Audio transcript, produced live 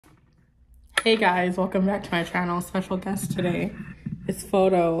Hey guys, welcome back to my channel. Special guest today is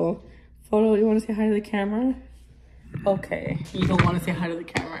Photo. Photo, you want to say hi to the camera? Okay, you don't want to say hi to the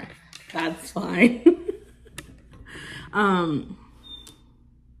camera. That's fine.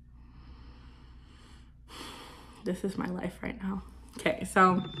 This is my life right now. Okay,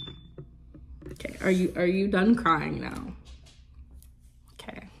 so are you done crying now?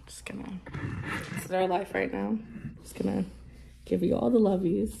 Okay, just gonna, this is our life right now. Just gonna give you all the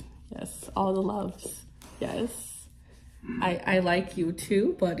lovies. Yes, all the loves. Yes. I like you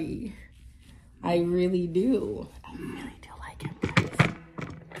too, buddy. I really do. I really do like him, guys.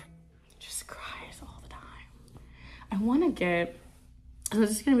 He just cries all the time. I want to get, so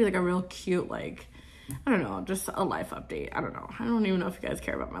it's just going to be like a real cute, like, I don't know, just a life update. I don't know. I don't even know if you guys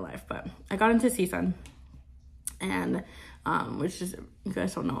care about my life, but I got into CSUN. And, which is, you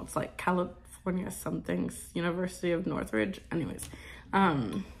guys don't know, it's like California something's University of Northridge. Anyways,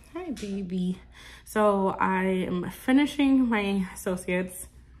 hi baby. So I am finishing my associates.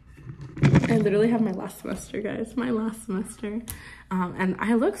 I literally have my last semester, guys, my last semester. And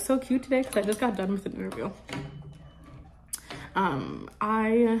I look so cute today because I just got done with an interview.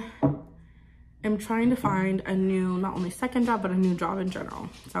 I am trying to find a new, not only second job, but a new job in general.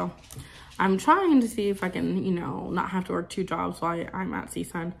 So I'm trying to see if I can, you know, not have to work 2 jobs while I'm at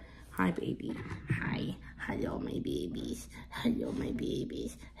CSUN. Hi, baby. Hi. Hello, my babies. Hello, my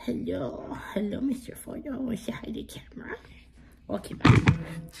babies. Hello. Hello, Mr. Photo. Say hi to the camera. Okay, bye.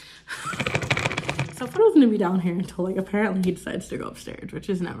 So Photo's gonna be down here until, like, apparently he decides to go upstairs, which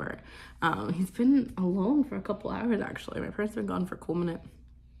is never. He's been alone for a couple hours, actually. My parents have been gone for a cool minute.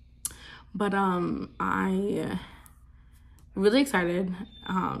 But, I'm really excited.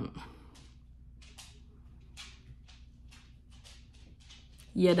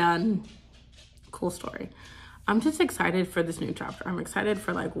 You done? Cool story. I'm just excited for this new chapter. I'm excited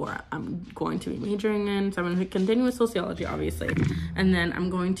for like what I'm going to be majoring in. So I'm going to continue with sociology, obviously, and then I'm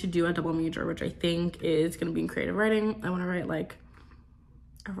going to do a double major, which I think is going to be in creative writing. I want to write like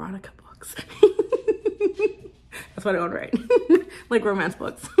erotica books. That's what I want to write. Like romance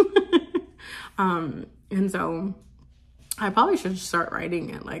books. And so I probably should start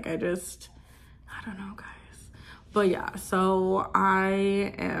writing it. Like I don't know, guys. But yeah, so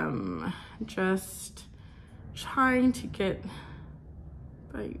I am just trying to get,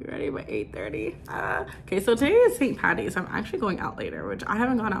 are you ready by 8:30? Okay, so today is St. Patty's. So I'm actually going out later, which I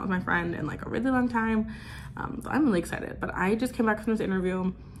haven't gone out with my friend in like a really long time. So I'm really excited, but I just came back from this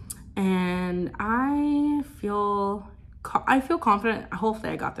interview and I feel confident.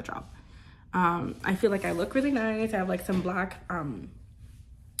 Hopefully I got the job. I feel like I look really nice. I have like some black,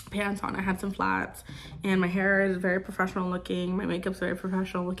 pants on. I had some flats and my hair is very professional looking. My makeup's very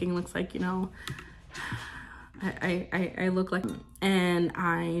professional looking. Looks like, you know, I look like, and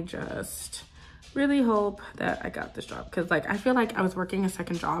I just really hope that I got this job because like I feel like I was working a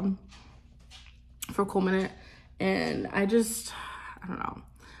second job for a cool minute and I don't know,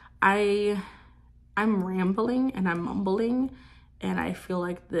 I'm rambling and I'm mumbling and I feel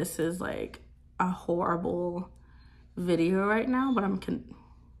like this is like a horrible video right now, but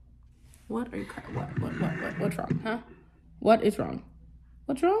what are you crying? What's wrong, huh? What is wrong?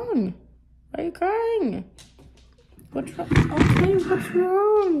 What's wrong? Why are you crying? What's wrong? Okay, what's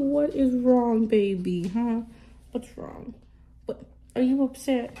wrong? What is wrong, baby, huh? What's wrong? What? Are you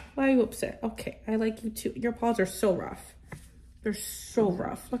upset? Why are you upset? Okay, I like you too. Your paws are so rough. They're so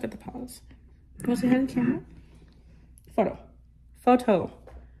rough. Look at the paws. You want to say hi to the camera? Photo.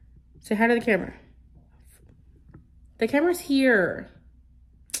 Say hi to the camera. The camera's here.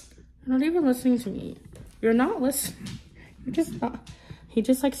 You're not even listening to me. You're not listening. You're just not. He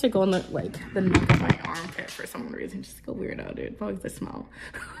just likes to go on the, like, the neck of my armpit for some reason. Just like a weirdo, dude. Probably the smell.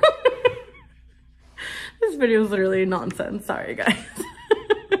 This video is literally nonsense. Sorry, guys.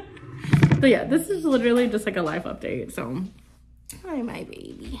 But yeah, this is literally just like a life update. So, hi, my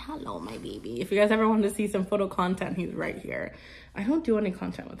baby. Hello, my baby. If you guys ever want to see some photo content, he's right here. I don't do any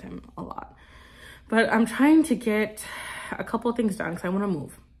content with him a lot. But I'm trying to get a couple of things done because I want to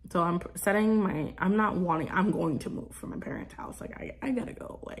move. So I'm setting I'm going to move from my parents' house. Like I gotta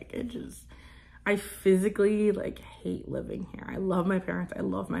go. Like I physically like hate living here. I love my parents. I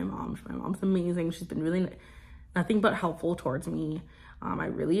love my mom. My mom's amazing. She's been really nothing but helpful towards me. I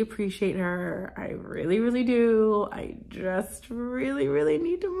really appreciate her. I really, really do. I just really, really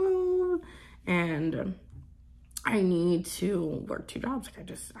need to move. And I need to work 2 jobs.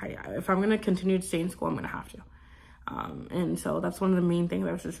 Like if I'm gonna continue to stay in school, I'm gonna have to. And so that's one of the main things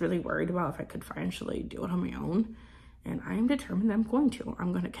I was just really worried about, if I could financially do it on my own. And I am determined I'm going to.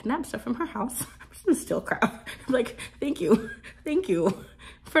 I'm going to kidnap stuff from her house. I'm just going to steal crap. I'm like, thank you.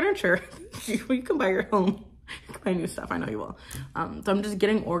 Furniture, You can buy your own. You can buy new stuff. I know you will. So I'm just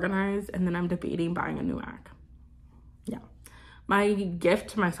getting organized, and then I'm debating buying a new Mac. Yeah. My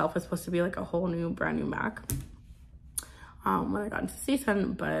gift to myself is supposed to be like a whole new, brand new Mac. When I got into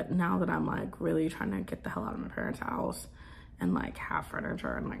CSUN, but now that I'm like really trying to get the hell out of my parents' house and like have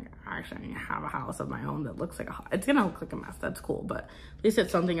furniture and like actually have a house of my own that looks like it's gonna look like a mess. That's cool, but at least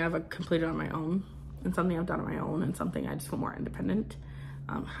it's something I've completed on my own and something I've done on my own and something I just feel more independent.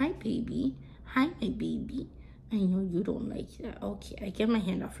 Hi baby, hi my baby. I know you don't like that. Okay, I get my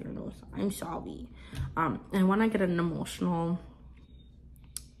hand off your nose. I'm sorry. And when I get an emotional,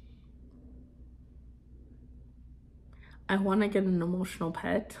 I want to get an emotional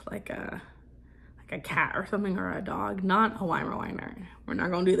pet, like a cat or something, or a dog, not a Weimar. We're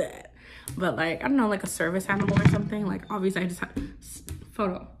not gonna do that. But like, I don't know, like a service animal or something. Like obviously I just have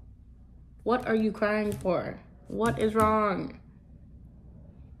photo. What are you crying for? What is wrong?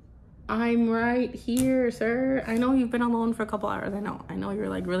 I'm right here, sir. I know you've been alone for a couple hours. I know you're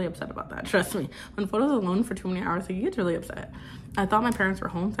like really upset about that. Trust me. When Photo's alone for too many hours, he gets really upset. I thought my parents were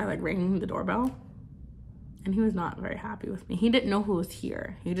home, so I like rang the doorbell. And he was not very happy with me. He didn't know who was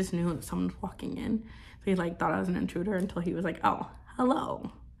here. He just knew that someone was walking in. So he like thought I was an intruder until he was like, oh,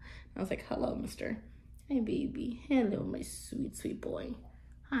 hello. I was like, hello, mister. Hey, baby. Hello, my sweet, sweet boy.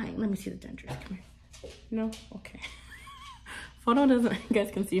 Hi, let me see the dentures. Come here. No? Okay. Photo doesn't, you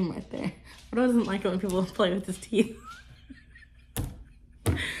guys can see him right there. Photo doesn't like it when people play with his teeth.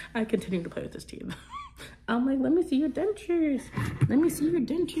 I continue to play with his teeth. I'm like, let me see your dentures. Let me see your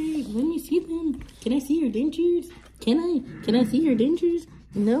dentures. Let me see them. Can I see your dentures? Can I see your dentures?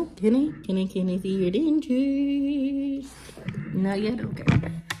 No, can I see your dentures? Not yet, okay.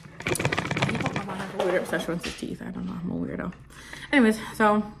 I have a weird obsession with his teeth. I don't know, I'm a weirdo. Anyways,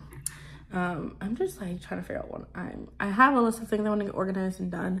 so I'm just like trying to figure out what I have a list of things I want to get organized and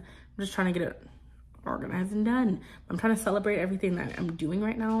done. I'm just trying to get it organized and done. I'm trying to celebrate everything that I'm doing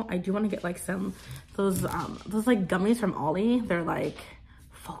right now. I do want to get like those like gummies from Ollie. They're like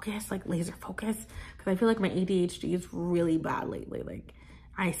focus, like laser focus, because I feel like my ADHD is really bad lately. Like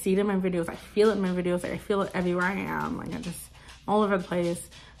I see it in my videos, I feel it in my videos, like I feel it everywhere I am. Like I'm all over the place.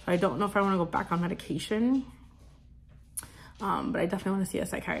 So I don't know if I want to go back on medication. But I definitely want to see a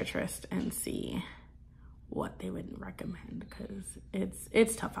psychiatrist and see what they would recommend, because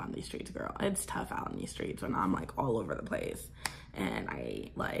it's tough out in these streets, girl. It's tough out in these streets when I'm like all over the place and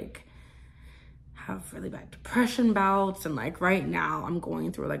I like have really bad depression bouts, and like right now I'm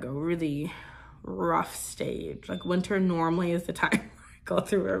going through like a really rough stage. Like winter normally is the time I go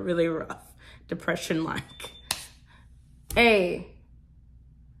through a really rough depression, like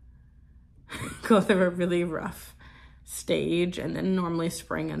go through a really rough stage, and then normally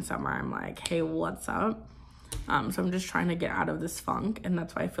spring and summer I'm like, hey, what's up? So I'm just trying to get out of this funk, and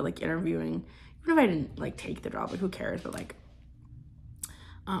that's why I feel like interviewing, even if I didn't like take the job, like who cares, but like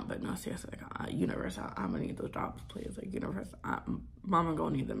but no, seriously, like universe, I'm gonna need those jobs, please. Like universe, mama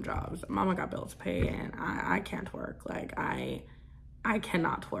gonna need them jobs. Mama got bills to pay, and I can't work. Like I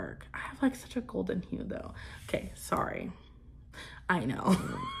cannot work. I have like such a golden hue though. Okay, sorry, I know.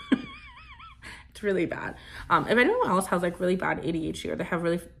 It's really bad. If anyone else has like really bad ADHD, or they have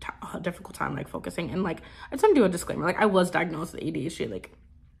really difficult time like focusing, and like I just want to do a disclaimer, like I was diagnosed with ADHD. Like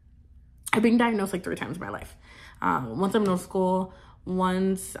I've been diagnosed like 3 times in my life. Once in middle school,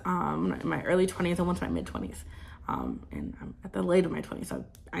 once in my early 20s, and once in my mid 20s. And I'm at the late of my 20s, so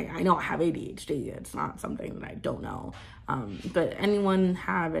I know I have ADHD. It's not something that I don't know. But anyone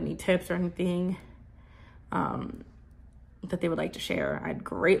have any tips or anything that they would like to share, I'd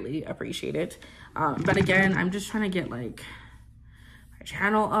greatly appreciate it. But again, I'm just trying to get like my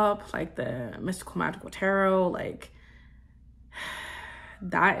channel up, like the mystical magical tarot, like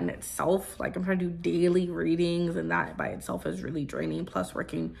that in itself. Like I'm trying to do daily readings, and that by itself is really draining, plus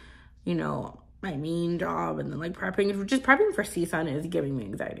working, you know, my main job, and then like prepping for CSUN is giving me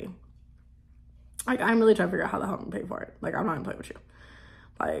anxiety. Like I'm really trying to figure out how the hell I'm gonna pay for it. Like I'm not gonna play with you.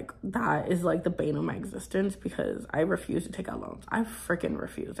 Like that is like the bane of my existence, because I refuse to take out loans. I freaking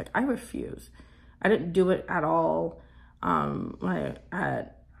refuse. Like I refuse. I didn't do it at all.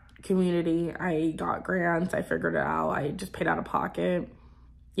 At community, I got grants. I figured it out. I just paid out of pocket.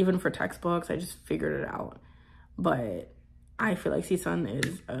 Even for textbooks, I just figured it out. But I feel like CSUN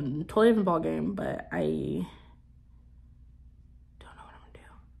is a totally different ballgame, but I don't know what I'm gonna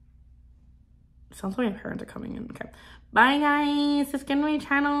do. Sounds like my parents are coming in. Okay. Bye guys. Subscribe to my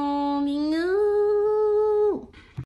channel.